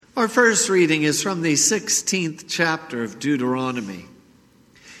Our first reading is from the 16th chapter of Deuteronomy.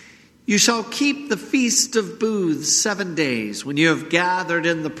 You shall keep the Feast of Booths 7 days, when you have gathered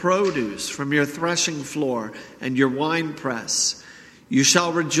in the produce from your threshing floor and your winepress. You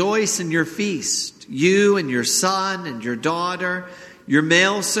shall rejoice in your feast, you and your son and your daughter, your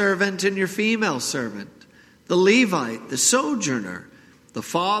male servant and your female servant, the Levite, the sojourner, the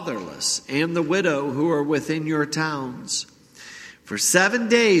fatherless, and the widow who are within your towns. For 7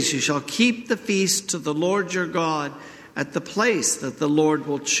 days you shall keep the feast to the Lord your God at the place that the Lord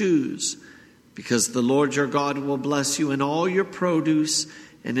will choose, because the Lord your God will bless you in all your produce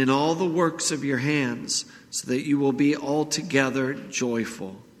and in all the works of your hands, so that you will be altogether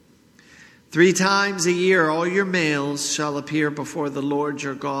joyful. 3 times a year all your males shall appear before the Lord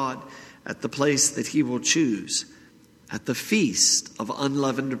your God at the place that he will choose, at the feast of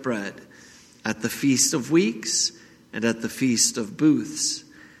unleavened bread, at the feast of weeks, and at the feast of booths.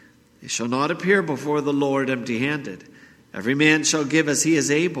 They shall not appear before the Lord empty-handed. Every man shall give as he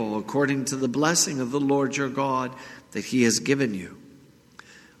is able, according to the blessing of the Lord your God that he has given you.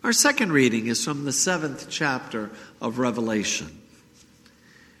 Our second reading is from the 7th chapter of Revelation.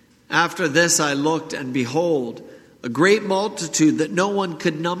 After this I looked, and behold, a great multitude that no one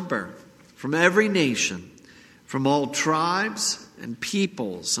could number, from every nation, from all tribes and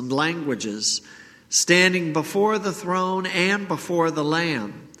peoples and languages, standing before the throne and before the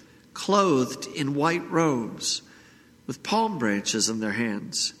Lamb, clothed in white robes, with palm branches in their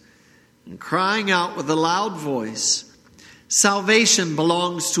hands, and crying out with a loud voice, Salvation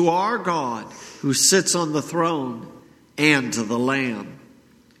belongs to our God, who sits on the throne, and to the Lamb.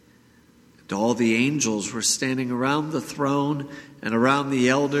 And all the angels were standing around the throne and around the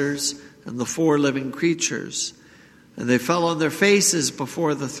elders and the 4 living creatures. And they fell on their faces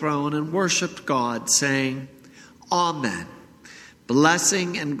before the throne and worshipped God, saying, Amen.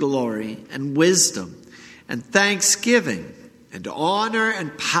 Blessing and glory and wisdom and thanksgiving and honor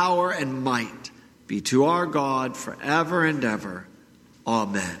and power and might be to our God forever and ever.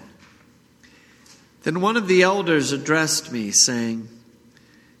 Amen. Then one of the elders addressed me, saying,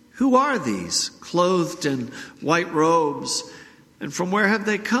 Who are these, clothed in white robes, and from where have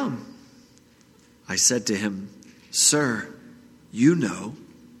they come? I said to him, Sir, you know.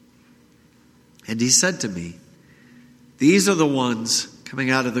 And he said to me, These are the ones coming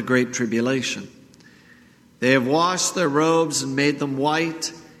out of the great tribulation. They have washed their robes and made them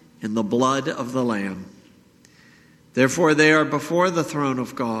white in the blood of the Lamb. Therefore they are before the throne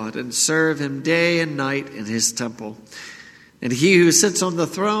of God and serve him day and night in his temple. And he who sits on the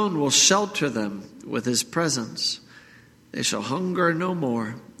throne will shelter them with his presence. They shall hunger no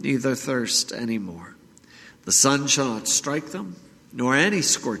more, neither thirst any more. The sun shall not strike them, nor any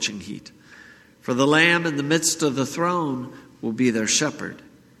scorching heat. For the Lamb in the midst of the throne will be their shepherd,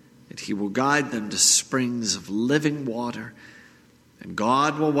 and he will guide them to springs of living water, and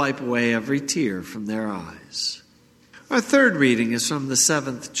God will wipe away every tear from their eyes. Our third reading is from the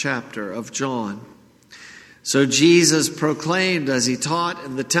 7th chapter of John. So Jesus proclaimed as he taught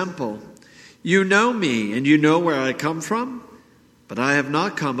in the temple, You know me, and you know where I come from, but I have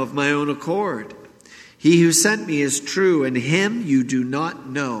not come of my own accord. He who sent me is true, and him you do not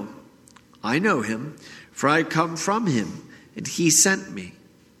know. I know him, for I come from him, and he sent me.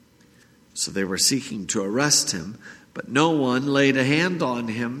 So they were seeking to arrest him, but no one laid a hand on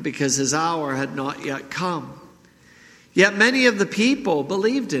him, because his hour had not yet come. Yet many of the people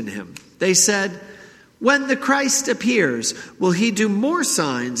believed in him. They said, When the Christ appears, will he do more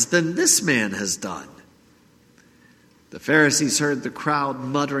signs than this man has done? The Pharisees heard the crowd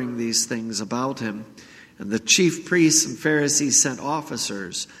muttering these things about him, and the chief priests and Pharisees sent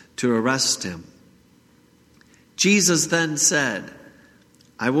officers to arrest him. Jesus then said,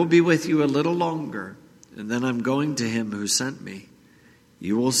 I will be with you a little longer, and then I'm going to him who sent me.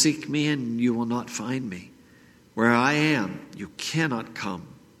 You will seek me, and you will not find me. Where I am, you cannot come.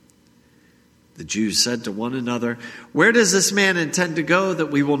 The Jews said to one another, Where does this man intend to go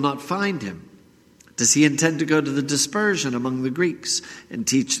that we will not find him? Does he intend to go to the dispersion among the Greeks and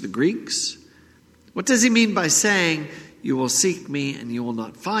teach the Greeks? What does he mean by saying, You will seek me and you will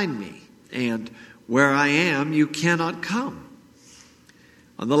not find me, and where I am, you cannot come?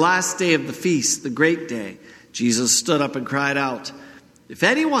 On the last day of the feast, the great day, Jesus stood up and cried out, If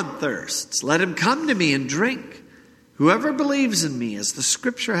anyone thirsts, let him come to me and drink. Whoever believes in me, as the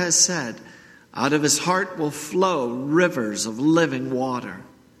scripture has said, out of his heart will flow rivers of living water.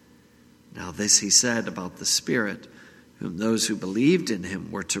 Now this he said about the Spirit, whom those who believed in him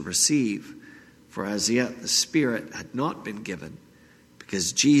were to receive. For as yet the Spirit had not been given,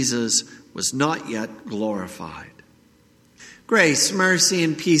 because Jesus was not yet glorified. Grace, mercy,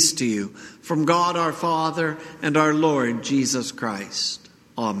 and peace to you from God our Father and our Lord Jesus Christ.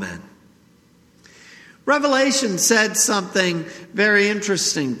 Amen. Revelation said something very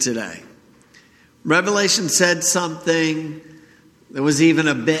interesting today. Revelation said something that was even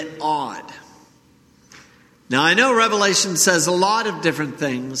a bit odd. Now, I know Revelation says a lot of different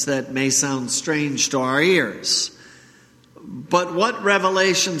things that may sound strange to our ears. But what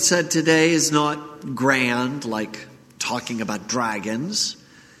Revelation said today is not grand, like talking about dragons.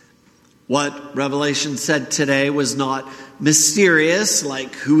 What Revelation said today was not mysterious,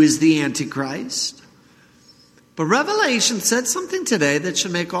 like who is the Antichrist. But Revelation said something today that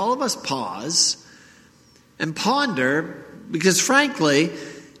should make all of us pause and ponder, because frankly,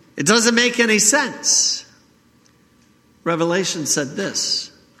 it doesn't make any sense. Revelation said this: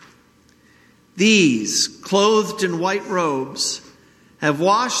 "These, clothed in white robes, have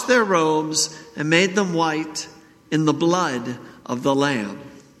washed their robes and made them white in the blood of the Lamb."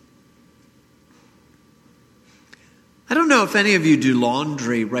 I don't know if any of you do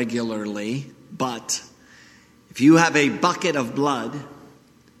laundry regularly, but if you have a bucket of blood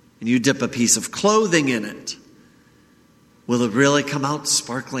and you dip a piece of clothing in it, will it really come out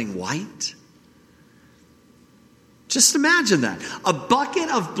sparkling white? Just imagine that. A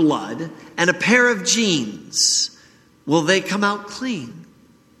bucket of blood and a pair of jeans. Will they come out clean?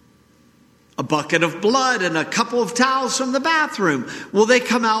 A bucket of blood and a couple of towels from the bathroom. Will they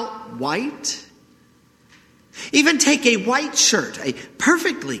come out white? Even take a white shirt, a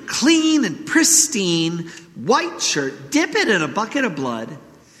perfectly clean and pristine white shirt, dip it in a bucket of blood.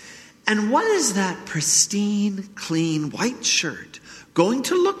 And what is that pristine, clean white shirt going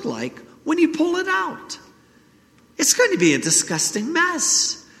to look like when you pull it out? It's going to be a disgusting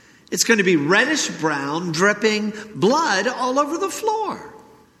mess. It's going to be reddish brown, dripping blood all over the floor.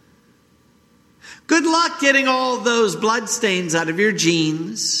 Good luck getting all those blood stains out of your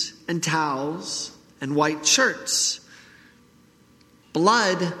jeans and towels and white shirts.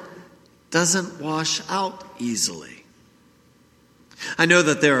 Blood doesn't wash out easily. I know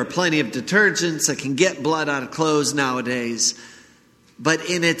that there are plenty of detergents that can get blood out of clothes nowadays, but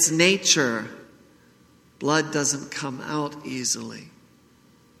in its nature, blood doesn't come out easily.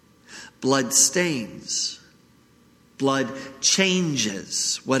 Blood stains. Blood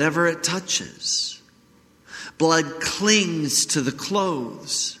changes whatever it touches. Blood clings to the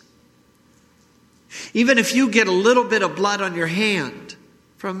clothes. Even if you get a little bit of blood on your hand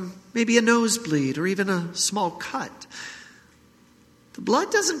from maybe a nosebleed or even a small cut, the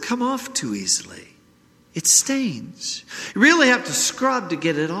blood doesn't come off too easily. It stains. You really have to scrub to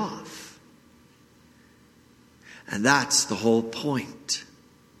get it off. And that's the whole point.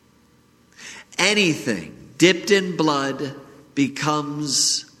 Anything dipped in blood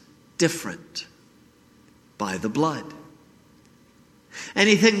becomes different by the blood.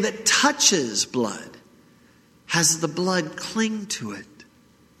 Anything that touches blood has the blood cling to it.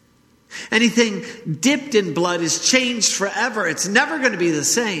 Anything dipped in blood is changed forever. It's never going to be the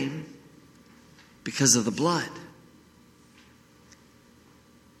same because of the blood.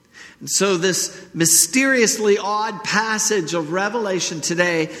 And so this mysteriously odd passage of Revelation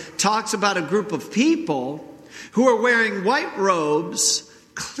today talks about a group of people who are wearing white robes,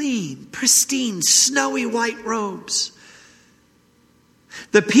 clean, pristine, snowy white robes.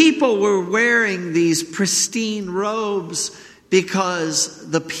 The people were wearing these pristine robes because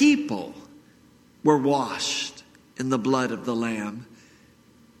the people were washed in the blood of the Lamb,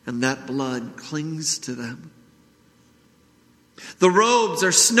 and that blood clings to them. The robes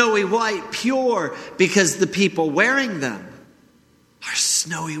are snowy white, pure, because the people wearing them are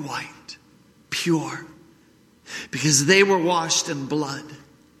snowy white, pure, because they were washed in blood,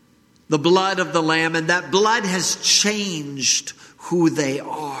 the blood of the Lamb, and that blood has changed who they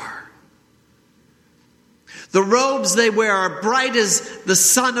are. The robes they wear are bright as the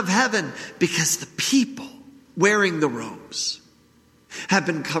sun of heaven because the people wearing the robes have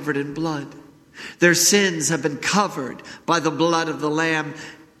been covered in blood. Their sins have been covered by the blood of the Lamb,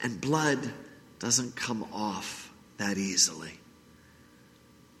 and blood doesn't come off that easily.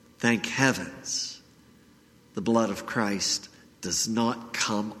 Thank heavens, the blood of Christ does not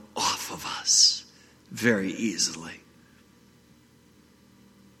come off of us very easily.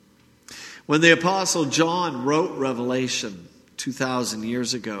 When the Apostle John wrote Revelation 2,000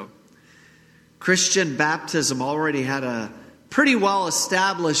 years ago, Christian baptism already had a pretty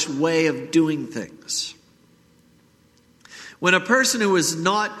well-established way of doing things. When a person who was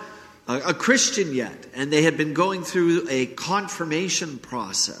not a Christian yet, and they had been going through a confirmation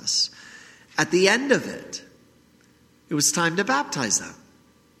process, at the end of it, it was time to baptize them.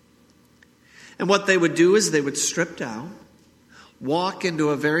 And what they would do is they would strip down, walk into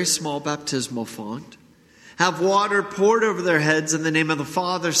a very small baptismal font, have water poured over their heads in the name of the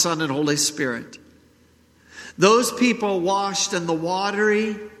Father, Son, and Holy Spirit. Those people washed in the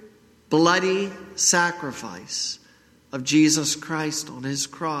watery, bloody sacrifice of Jesus Christ on his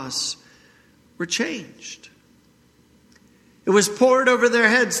cross were changed. It was poured over their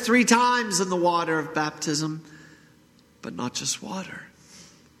heads 3 times in the water of baptism, but not just water,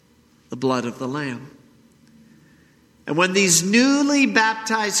 the blood of the Lamb. And when these newly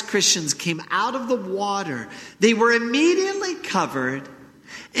baptized Christians came out of the water, they were immediately covered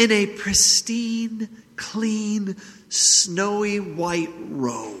in a pristine, clean, snowy white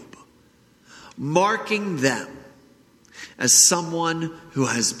robe, marking them as someone who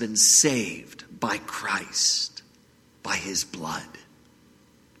has been saved by Christ, by his blood.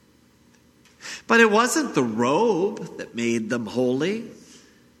 But it wasn't the robe that made them holy.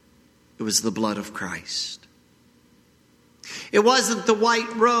 It was the blood of Christ. It wasn't the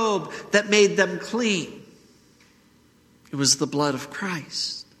white robe that made them clean. It was the blood of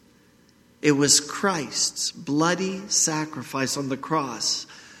Christ. It was Christ's bloody sacrifice on the cross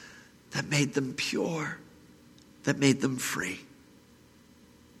that made them pure, that made them free.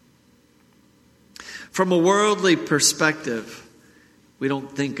 From a worldly perspective, we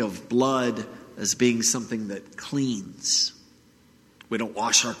don't think of blood as being something that cleans. We don't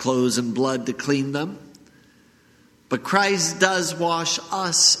wash our clothes in blood to clean them. But Christ does wash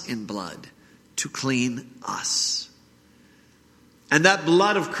us in blood to clean us. And that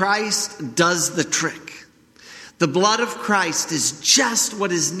blood of Christ does the trick. The blood of Christ is just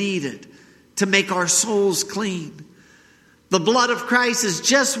what is needed to make our souls clean. The blood of Christ is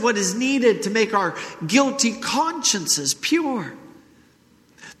just what is needed to make our guilty consciences pure.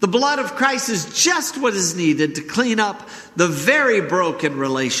 The blood of Christ is just what is needed to clean up the very broken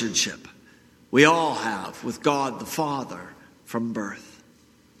relationship we all have with God the Father from birth.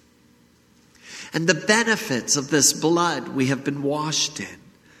 And the benefits of this blood we have been washed in,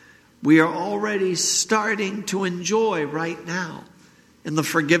 we are already starting to enjoy right now in the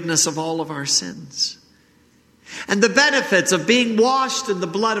forgiveness of all of our sins. And the benefits of being washed in the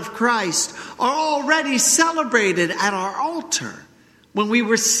blood of Christ are already celebrated at our altar when we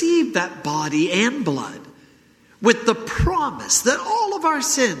receive that body and blood with the promise that all of our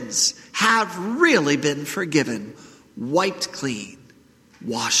sins have really been forgiven, wiped clean,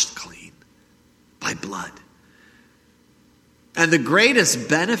 washed clean by blood. And the greatest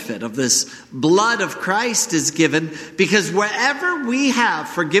benefit of this blood of Christ is given because wherever we have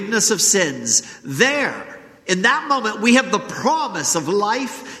forgiveness of sins, there, in that moment, we have the promise of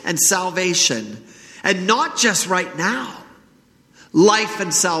life and salvation. And not just right now, life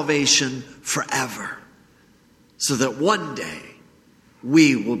and salvation forever. So that one day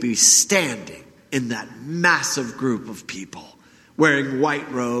we will be standing in that massive group of people wearing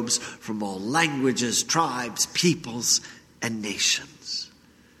white robes from all languages, tribes, peoples, and nations.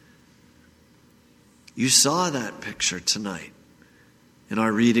 You saw that picture tonight in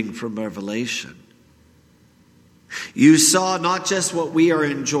our reading from Revelation. You saw not just what we are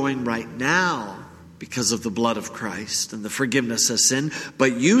enjoying right now because of the blood of Christ and the forgiveness of sin,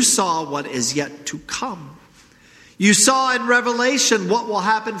 but you saw what is yet to come. You saw in Revelation what will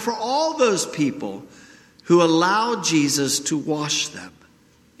happen for all those people who allow Jesus to wash them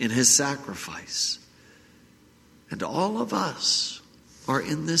in his sacrifice. And all of us are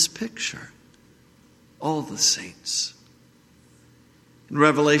in this picture. All the saints. In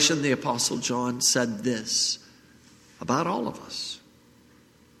Revelation, the Apostle John said this about all of us.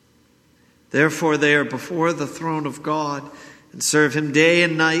 Therefore they are before the throne of God and serve him day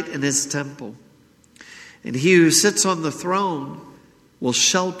and night in his temple. And he who sits on the throne will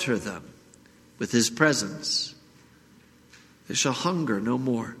shelter them with his presence. They shall hunger no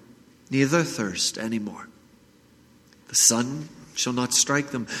more, neither thirst any more. The sun shall not strike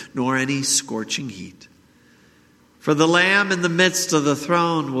them, nor any scorching heat. For the Lamb in the midst of the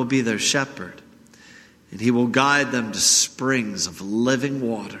throne will be their shepherd, and he will guide them to springs of living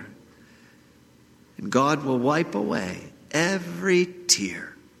water. And God will wipe away every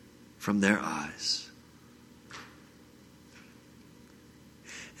tear from their eyes.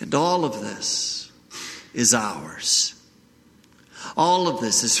 And all of this is ours. All of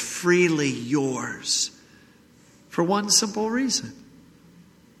this is freely yours for one simple reason.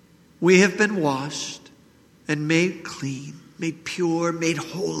 We have been washed and made clean, made pure, made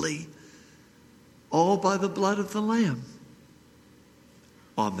holy, all by the blood of the Lamb.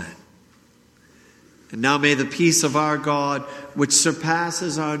 Amen. And now may the peace of our God, which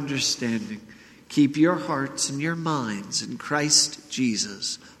surpasses our understanding, keep your hearts and your minds in Christ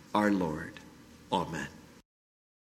Jesus our Lord. Amen.